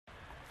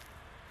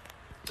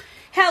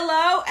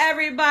Hello,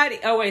 everybody.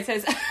 Oh, wait, it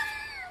says...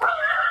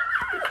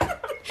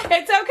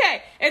 It's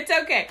okay.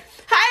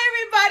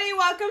 Hi, everybody.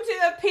 Welcome to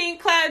the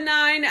Pink Cloud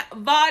 9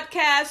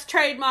 Vodcast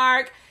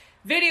trademark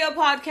video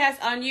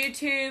podcast on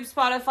YouTube,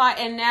 Spotify,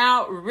 and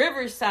now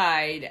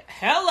Riverside.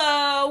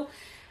 Hello.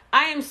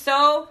 I am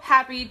so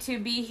happy to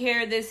be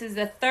here. This is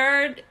the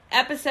third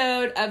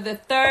episode of the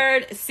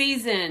third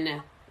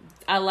season.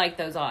 I like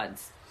those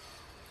odds.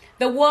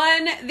 The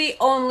one, the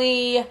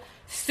only,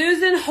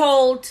 Susan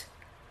Holt,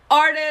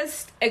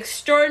 artist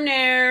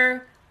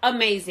extraordinaire,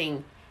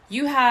 amazing.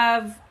 You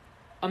have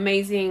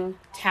amazing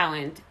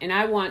talent, and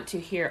I want to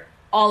hear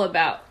all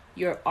about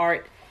your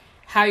art,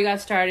 how you got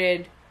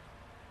started,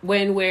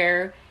 when,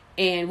 where,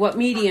 and what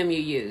medium you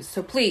use.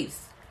 So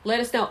please,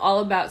 let us know all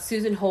about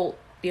Susan Holt,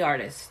 the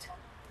artist.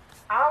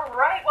 All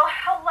right. Well,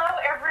 hello,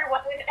 everyone,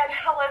 and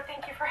hello.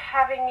 Thank you for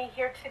having me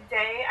here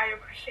today. I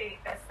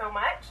appreciate this so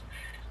much.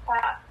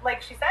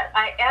 Like she said,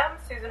 I am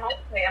Susan Holt.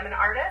 I am an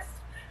artist.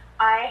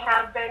 I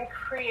have been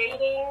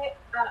creating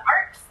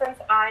art since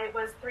I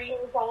was 3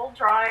 years old,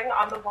 drawing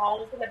on the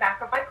walls in the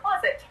back of my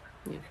closet.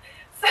 Yeah.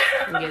 So,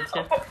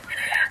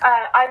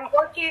 I'm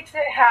lucky to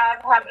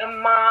have a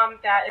mom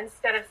that,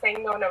 instead of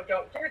saying, no,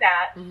 don't do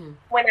that,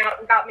 went out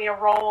and got me a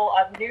roll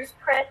of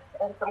newsprint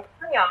and some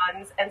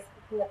crayons and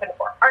set me up an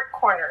art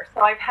corner.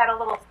 So I've had a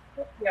little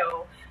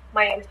studio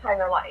my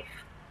entire life.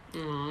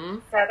 Mm-hmm.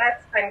 So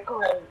that's been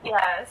great,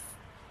 yes.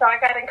 So I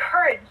got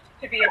encouraged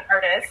to be an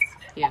artist.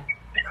 Yeah.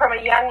 From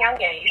a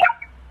young age.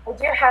 I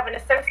do have an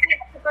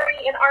associate's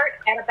degree in art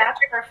and a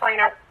Bachelor of Fine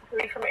Arts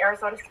degree from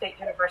Arizona State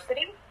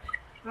University.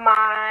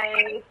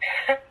 My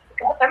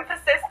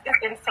emphasis is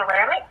in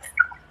ceramics,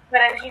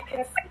 but as you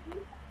can see,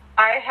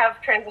 I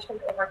have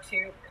transitioned over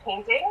to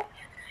painting,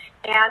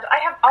 and I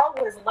have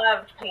always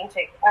loved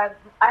painting.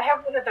 I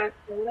have one of those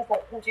things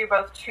that can do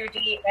both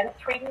 2D and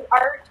 3D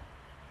art.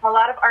 A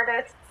lot of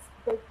artists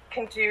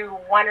can do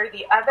one or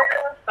the other,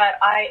 but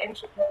I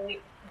enjoy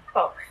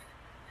both.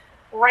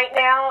 Right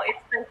now, it's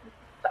been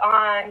focused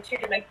on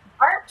two-dimensional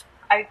art.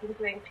 I've been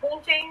doing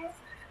paintings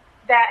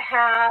that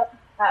have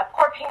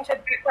pour-painted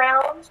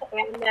backgrounds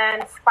and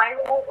then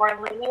spiral or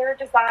linear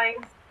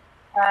designs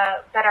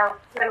that are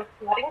kind of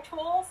flooding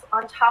tools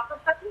on top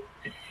of them.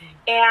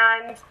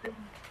 And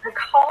I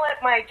call it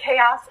my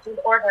Chaos and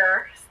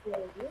Order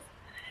series.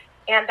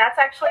 And that's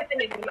actually the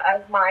name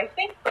of my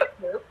Facebook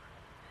group,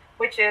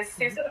 which is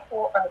Susan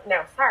Holt,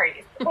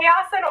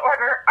 Chaos and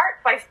Order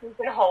Art by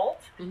Susan Holt.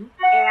 Mm-hmm.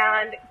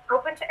 And it's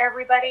open to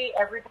everybody.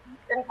 Everybody's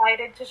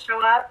invited to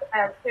show up.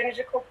 As soon as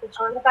you click the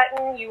join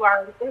button, you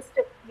are an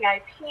instant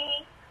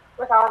VIP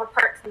with all the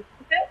perks and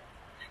benefits.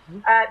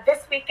 Mm-hmm.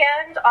 This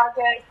weekend,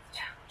 August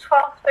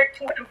 12th,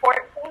 13th, and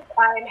 14th,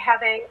 I'm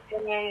having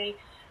a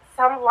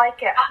Some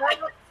Like It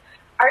Hot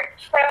art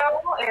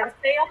show and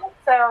sale.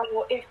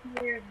 So if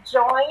you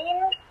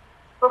join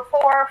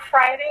before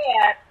Friday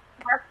at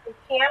Mark and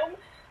Cam,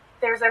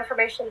 there's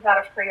information about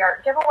a free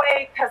art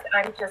giveaway because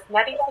I'm just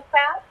nutty like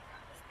that.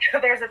 So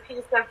there's a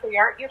piece of free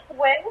art you can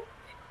win.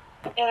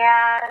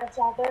 And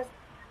there's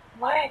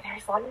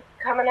one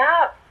coming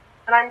up.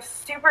 And I'm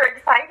super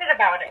excited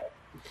about it.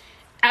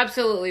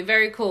 Absolutely.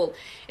 Very cool.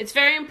 It's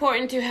very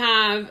important to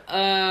have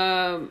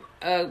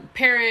a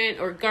parent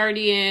or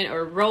guardian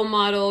or role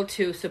model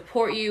to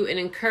support you and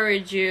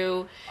encourage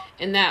you.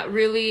 And that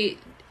really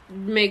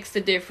makes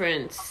the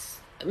difference.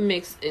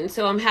 And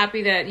so I'm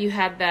happy that you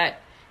had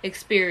that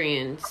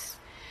experience.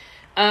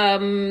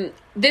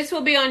 This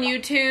will be on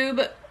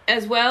YouTube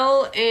as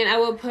well, and I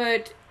will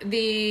put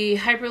the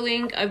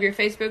hyperlink of your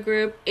Facebook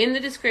group in the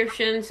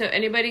description so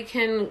anybody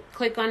can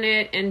click on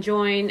it and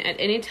join at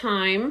any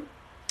time.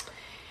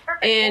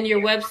 Perfect. And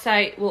your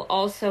website will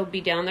also be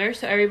down there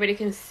so everybody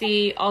can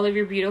see all of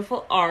your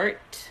beautiful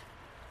art.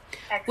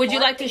 Excellent. Would you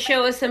like to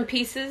show us some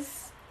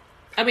pieces?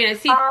 I mean, I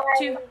see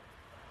two.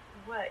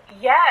 What?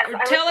 Yes. Or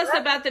tell us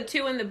about the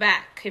two in the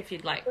back, if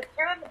you'd like. The two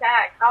in the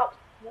back.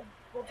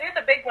 We'll do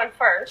the big one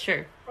first.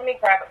 Sure. Let me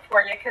grab it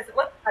for you because it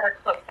looks better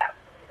close up.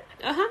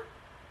 Uh-huh.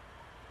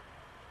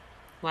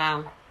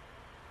 Wow.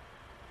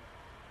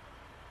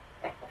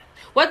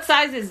 What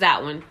size is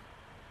that one?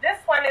 This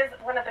one is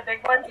one of the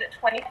big ones at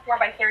 24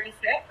 by 36.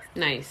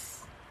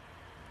 Nice.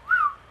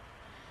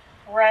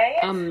 Right?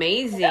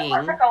 Amazing. This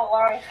one took a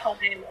long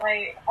time.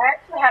 I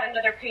actually had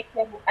another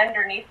painting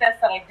underneath this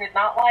that I did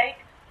not like.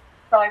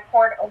 So I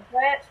poured over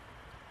it,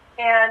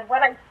 and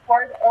when I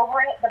poured over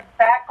it, the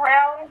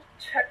background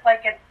took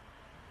like an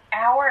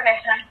hour and a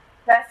half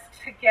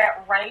just to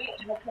get right,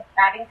 and I kept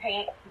adding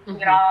paint,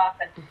 taking it off,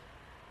 and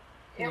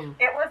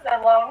it was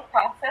a long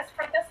process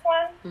for this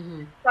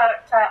one,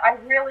 but I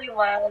really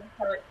loved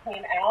how it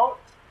came out.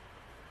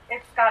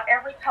 It's got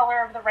every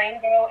color of the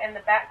rainbow in the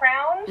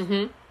background,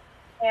 and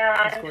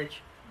a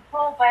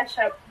whole bunch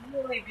of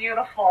really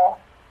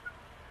beautiful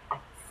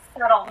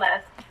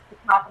subtleness.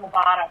 Top and the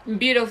bottom.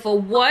 Beautiful.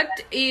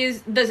 What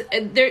is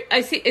there?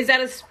 I see. Is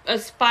that a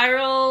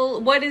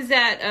spiral? What is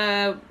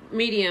that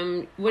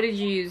medium? What did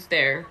you use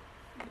there?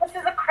 This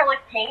is acrylic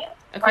paint.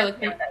 Acrylic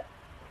paint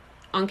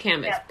on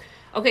canvas. Yeah.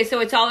 Okay, so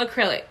it's all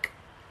acrylic,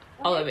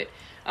 all of it.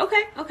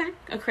 Okay.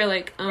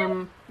 Acrylic.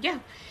 Yeah.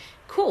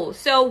 Cool.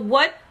 So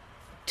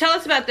tell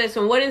us about this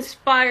one. What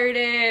inspired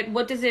it?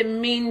 What does it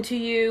mean to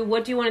you?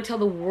 What do you want to tell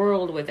the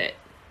world with it?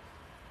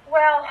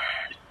 Well,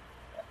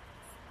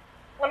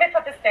 let me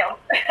put this down.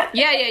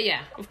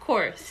 Yeah. Of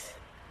course.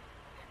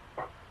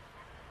 This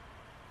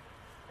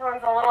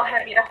one's a little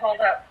heavy to hold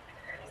up.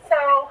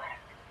 So,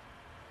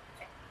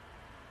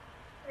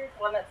 here's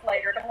one that's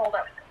lighter to hold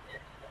up.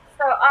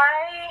 So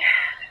I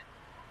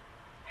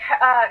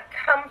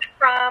come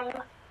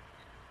from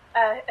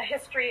a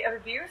history of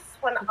abuse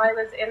when I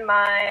was in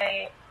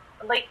my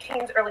late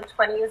teens, early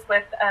 20s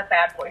with a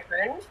bad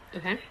boyfriend.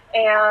 Okay.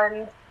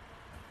 And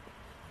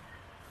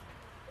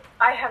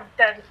I have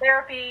done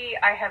therapy.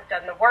 I have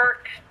done the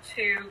work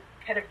to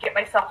kind of get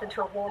myself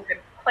into a really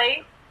good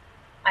place.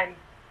 I'm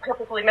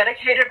perfectly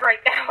medicated right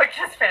now, which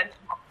is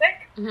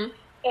fantastic. Mm-hmm.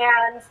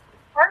 And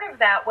part of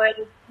that was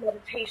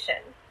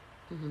meditation.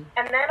 Mm-hmm.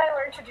 And then I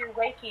learned to do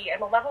Reiki.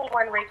 I'm a level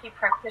 1 Reiki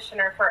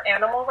practitioner for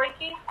animal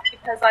Reiki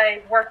because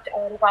I worked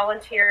and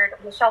volunteered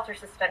in the shelter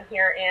system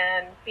here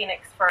in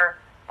Phoenix for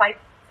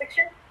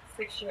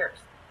 6 years.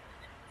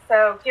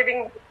 So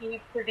giving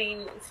Reiki to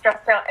the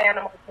stressed out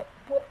animals that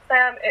helps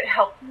them, it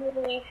helped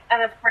me.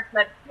 And of course,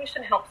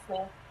 meditation helps me.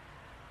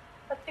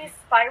 But these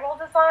spiral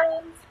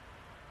designs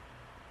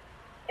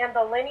and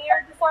the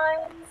linear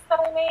designs that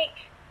I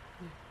make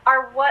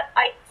are what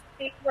I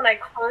see when I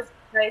close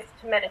my eyes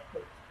to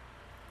meditate.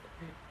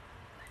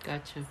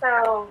 Gotcha.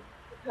 So,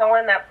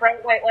 in that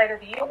bright white light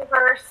of the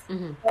universe,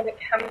 Mm-hmm. when it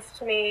comes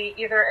to me,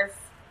 either as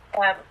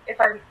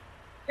if I'm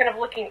kind of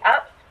looking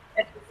up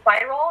at the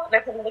spiral, and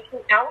if I'm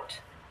looking out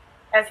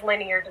as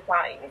linear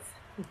designs.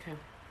 Okay.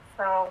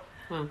 So,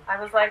 Wow.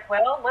 I was like,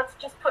 well, let's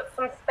just put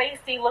some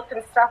spacey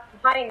looking stuff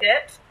behind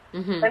it.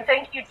 Mm-hmm. And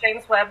thank you,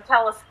 James Webb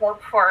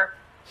Telescope, for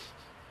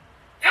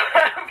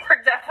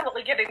for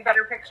definitely getting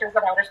better pictures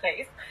of outer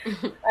space.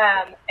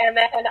 And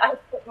then I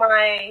put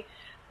my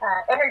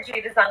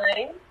energy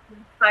design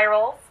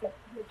spirals,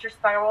 future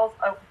spirals,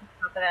 over the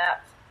top of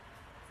that.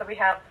 So we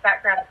have the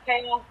background of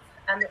chaos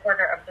and the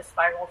order of the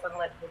spirals and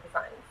linear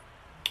designs.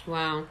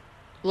 Wow.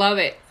 Love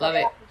it.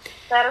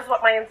 That is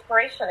what my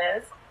inspiration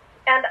is.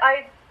 And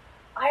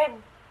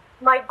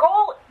my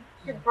goal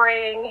is to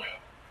bring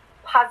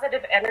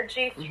positive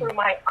energy through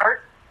my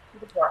art to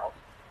the world.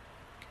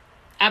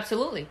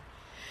 Absolutely.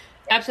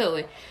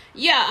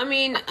 Yeah, I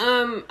mean,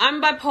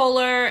 I'm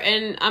bipolar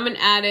and I'm an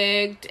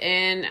addict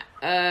and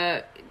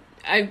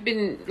I've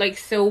been like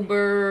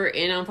sober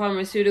and on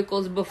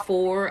pharmaceuticals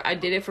before. I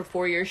did it for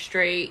 4 years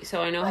straight,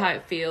 so I know how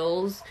it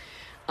feels.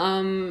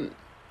 And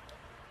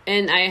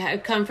I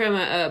have come from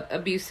a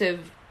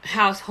abusive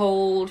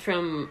household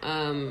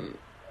from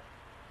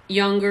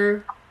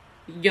younger,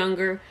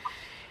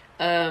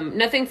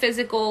 nothing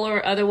physical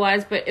or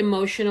otherwise, but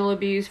emotional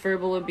abuse,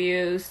 verbal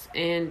abuse,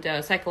 and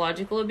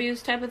psychological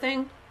abuse type of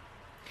thing.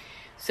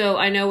 So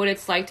I know what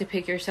it's like to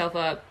pick yourself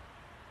up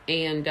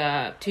and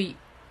to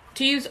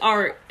use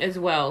art as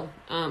well.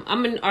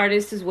 I'm an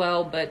artist as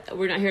well, but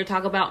we're not here to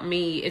talk about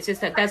me. It's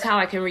just that's how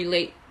I can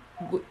relate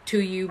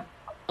to you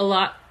a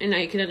lot, and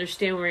I can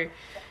understand where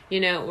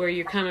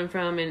you're coming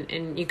from,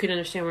 and you can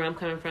understand where I'm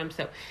coming from.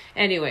 So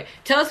anyway,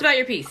 tell us about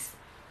your piece.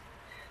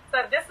 So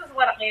this is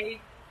what I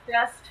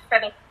just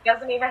finished. It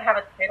doesn't even have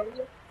a title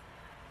yet,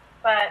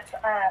 but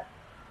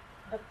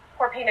the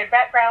pour painted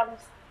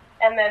backgrounds.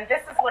 And then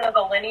this is one of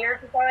the linear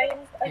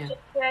designs I just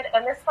did.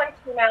 And this one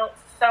came out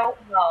so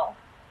well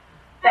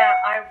that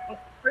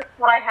first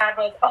what I had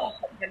was, I'm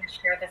going to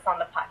share this on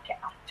the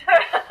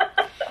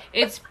podcast.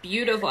 It's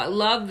beautiful. I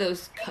love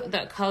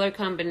that color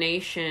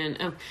combination.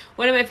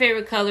 One of my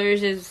favorite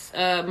colors is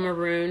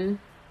maroon,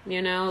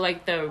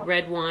 like the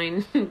red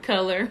wine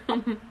color.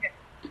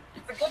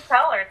 It's a good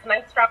color. It's a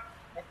nice strong.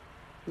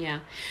 Yeah.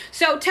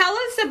 So tell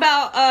us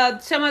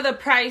about some of the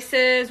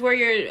prices, where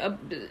your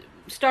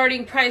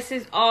starting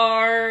prices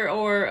are,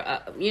 or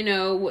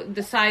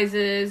the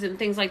sizes and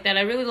things like that.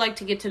 I really like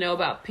to get to know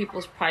about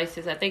people's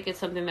prices. I think it's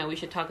something that we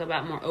should talk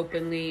about more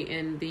openly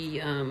in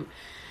the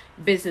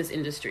business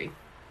industry.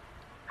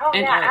 Oh,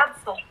 and yeah, art.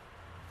 Absolutely.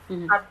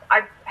 Mm-hmm.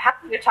 I'm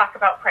happy to talk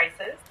about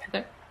prices.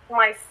 Okay.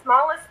 My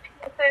smallest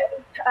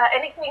pieces,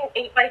 anything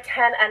 8 by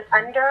 10 and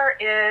under,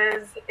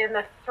 is in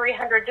the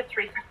 $300 to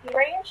 $350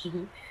 range.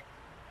 Mm-hmm.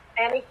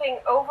 Anything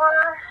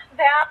over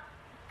that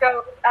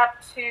goes up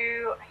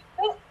to,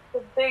 I think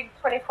the big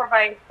 24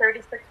 by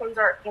 36 ones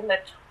are in the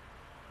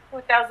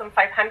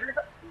 2,500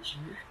 range.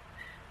 Mm-hmm.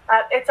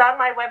 It's on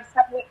my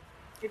website.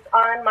 It's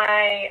on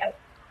my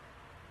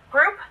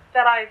group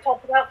that I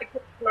told about, the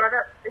Kitchen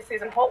Order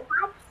Susan Holt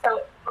group.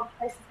 So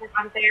places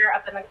on there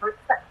up in the group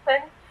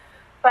section.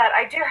 But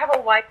I do have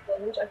a wide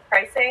range of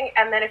pricing.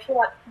 And then if you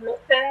want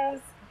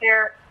commissions,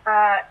 they're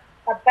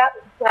about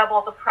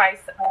double the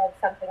price of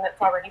something that's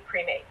already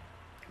pre-made.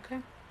 Okay.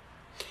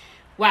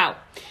 Wow.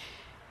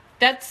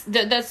 That's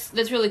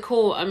really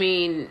cool. I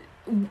mean,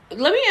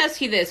 let me ask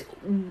you this.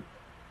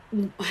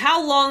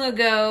 How long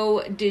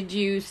ago did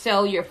you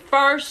sell your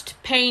first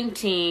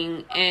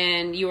painting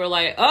and you were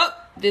like,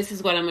 this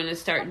is what I'm going to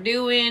start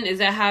doing? Is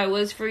that how it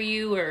was for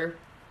you, or?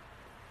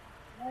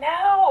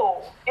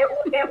 No,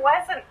 it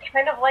wasn't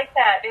kind of like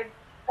that.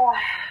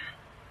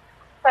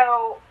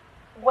 So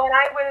when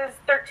I was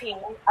 13,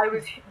 I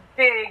was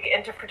big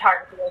into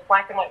photography, like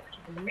black and white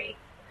photography.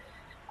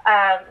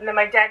 And then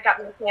my dad got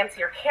me a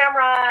fancier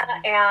camera,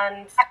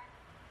 and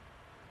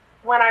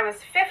when I was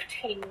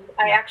 15,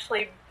 I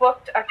actually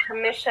booked a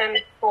commission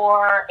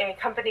for a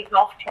company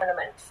golf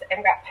tournament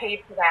and got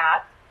paid for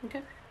that.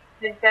 Okay.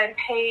 I've been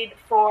paid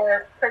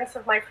for prints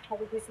of my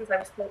photography since I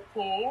was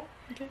 13.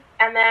 Okay.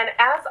 And then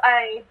as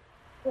I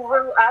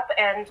grew up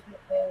and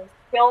the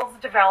skills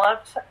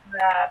developed,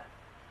 I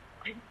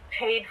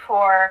paid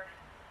for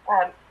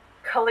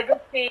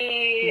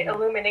calligraphy,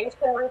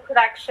 illumination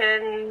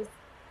reproductions,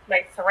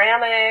 my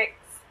ceramics,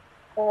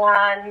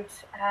 and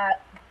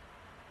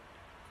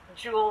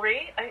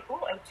jewelry. I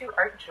do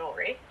art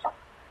jewelry.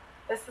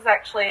 This is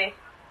actually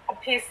a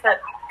piece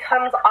that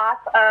comes off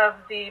of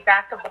the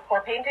back of the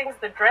pour paintings,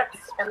 the drips,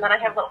 and then I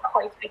have little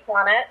koi fish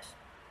on it.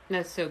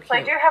 That's so cute. So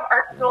I do have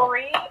art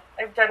jewelry.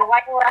 I've done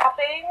wire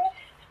wrapping,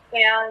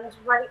 and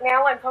right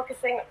now I'm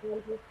focusing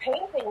on these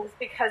paintings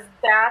because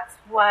that's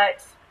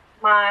what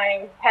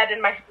my head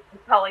and my heart is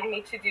telling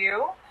me to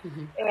do.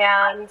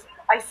 And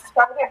I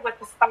started with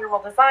the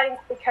spiral designs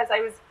because I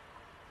was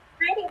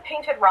creating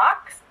painted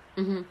rocks,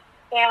 and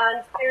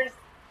there's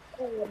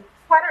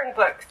pattern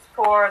books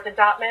for the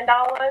dot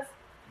mandalas,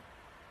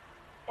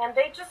 and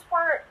they just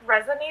weren't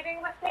resonating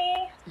with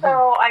me.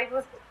 So I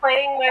was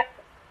playing with,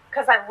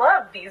 because I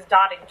love these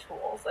dotting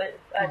tools.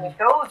 I mean,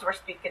 those were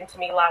speaking to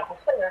me loud and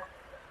clear,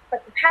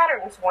 but the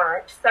patterns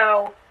weren't.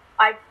 So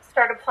I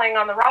started playing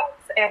on the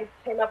rocks and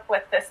came up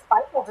with this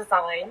spiral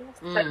design.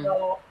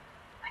 So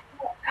I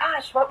thought,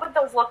 gosh, what would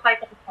those look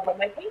like on some of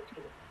my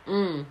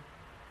paintings?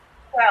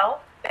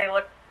 Well, they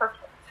look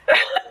perfect.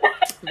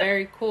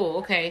 Very cool.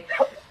 Okay.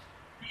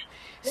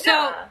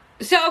 So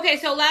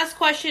last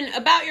question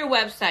about your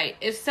website.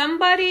 If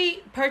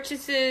somebody goes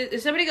to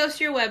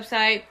your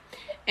website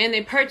and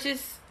they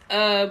purchase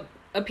a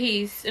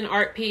piece, an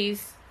art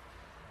piece,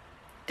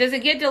 does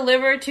it get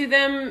delivered to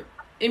them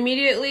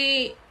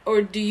immediately,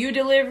 or do you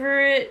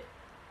deliver it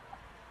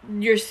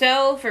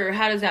yourself, or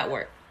how does that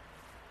work?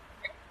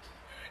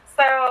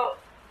 So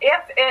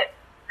if it's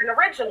an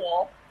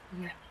original,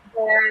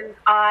 then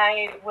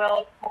I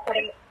will put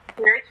it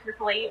very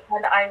carefully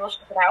and I will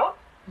ship it out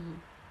and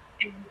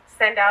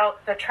send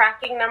out the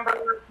tracking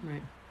number.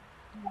 Right.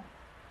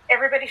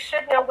 Everybody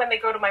should know when they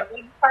go to my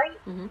website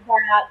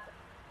that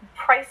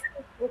prices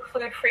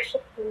include free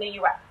shipping in the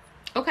U.S.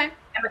 Okay.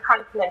 And the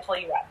continental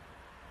U.S.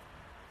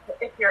 So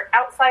if you're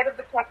outside of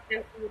the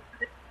continental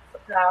U.S.,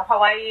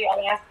 Hawaii,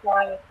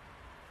 Alaska,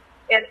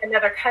 in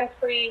another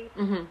country,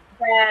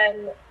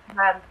 then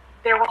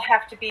there will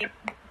have to be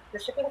the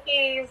shipping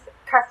fees,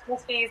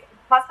 customs fees,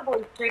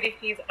 possibly duty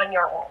fees on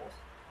your end.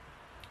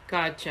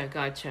 Gotcha.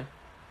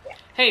 Yeah.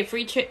 Hey,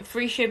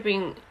 free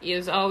shipping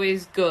is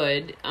always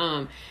good.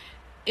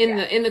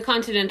 In the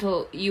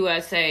continental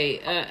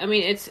USA, I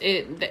mean,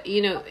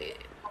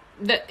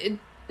 it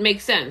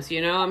makes sense.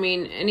 I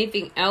mean,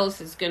 anything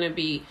else is going to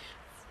be,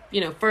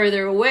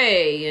 further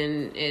away,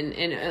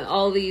 and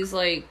all these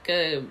like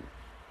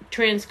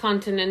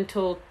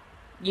transcontinental,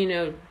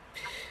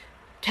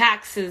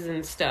 taxes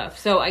and stuff.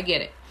 So I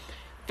get it.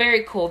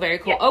 Very cool.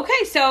 Yeah.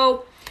 Okay,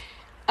 so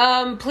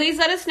please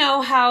let us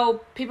know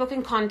how people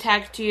can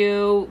contact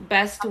you,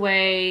 best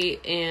way,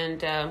 and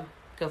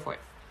go for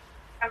it.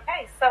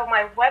 Okay, so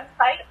my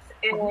website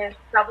is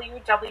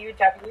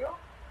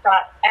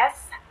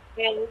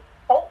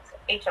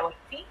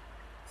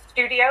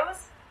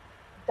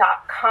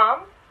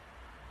www.saholt.studios.com.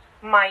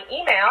 My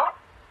email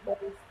is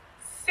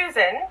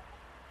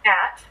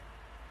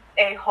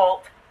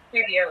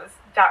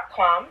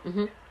susan@aholtstudios.com.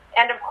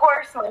 And of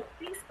course, my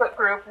Facebook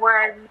group, where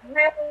I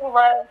really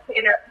love to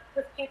interact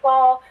with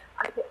people.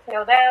 I get to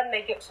know them,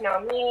 they get to know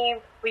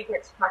me. We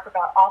get to talk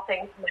about all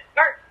things in my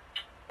art.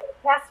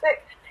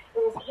 Fantastic. It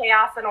is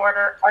Chaos and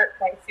Order, Art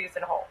by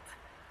Susan Holt.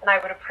 And I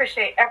would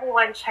appreciate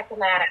everyone checking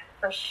that out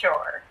for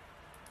sure.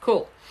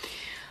 Cool.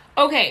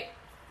 Okay.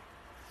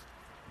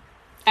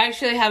 I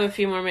actually have a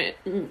few more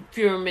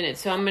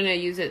minutes, so I'm going to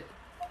use it.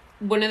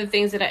 One of the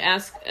things that I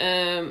ask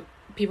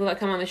people that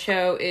come on the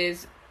show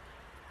is,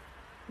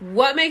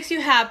 what makes you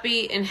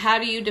happy, and how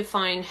do you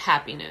define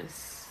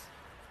happiness?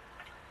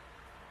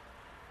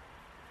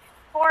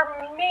 For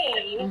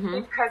me,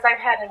 because I've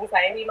had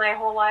anxiety my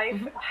whole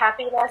life,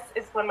 happiness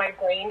is when my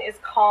brain is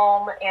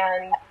calm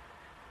and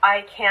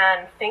I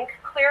can think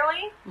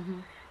clearly.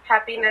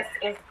 Happiness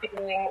is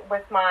being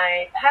with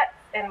my pets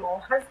and my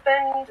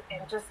husband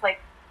and just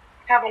like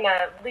having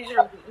a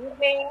leisurely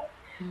evening.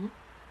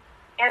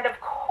 And of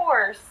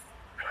course,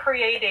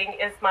 creating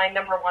is my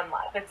number one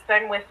love. It's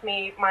been with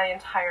me my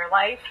entire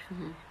life.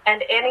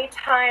 And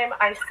anytime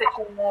I sit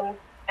down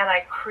and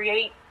I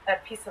create a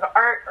piece of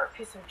art or a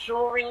piece of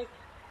jewelry,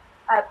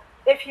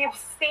 if you've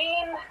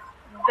seen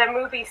the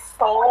movie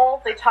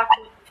Soul, they talk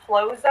about the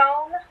flow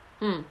zone.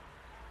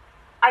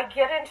 I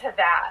get into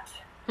that.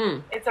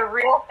 It's a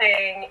real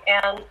thing,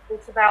 and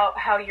it's about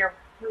how your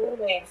brain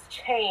waves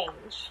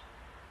change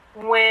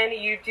when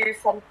you do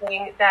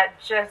something that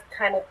just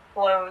kind of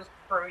flows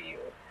through you.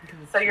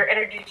 So your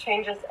energy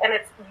changes, and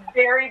it's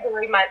very,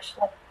 very much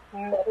like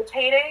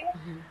meditating.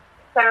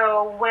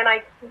 So when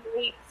I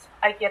create,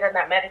 I get in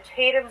that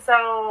meditative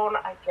zone.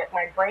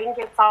 My brain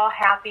gets all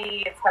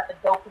happy. It's got the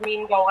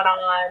dopamine going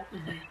on.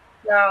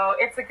 So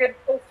it's a good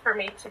place for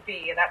me to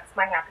be, and that's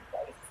my happy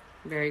place.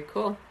 Very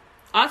cool.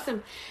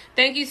 Awesome.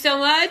 Thank you so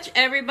much,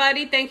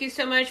 everybody. Thank you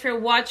so much for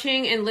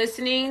watching and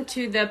listening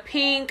to the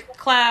Pink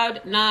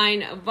Cloud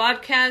 9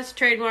 Vodcast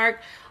trademark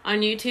on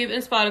YouTube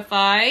and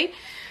Spotify.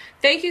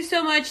 Thank you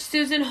so much,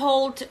 Susan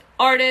Holt,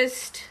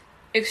 artist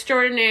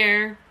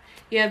extraordinaire.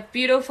 You have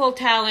beautiful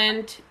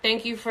talent.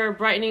 Thank you for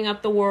brightening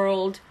up the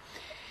world.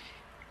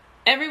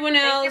 Everyone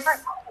else,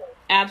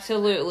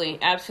 absolutely.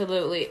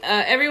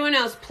 Everyone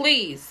else,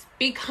 please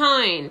be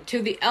kind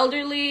to the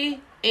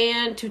elderly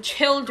and to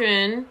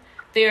children.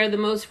 They are the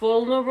most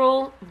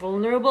vulnerable,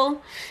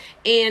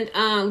 and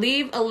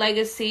leave a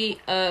legacy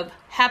of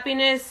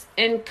happiness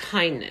and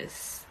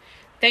kindness.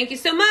 Thank you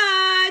so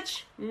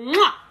much. Mwah!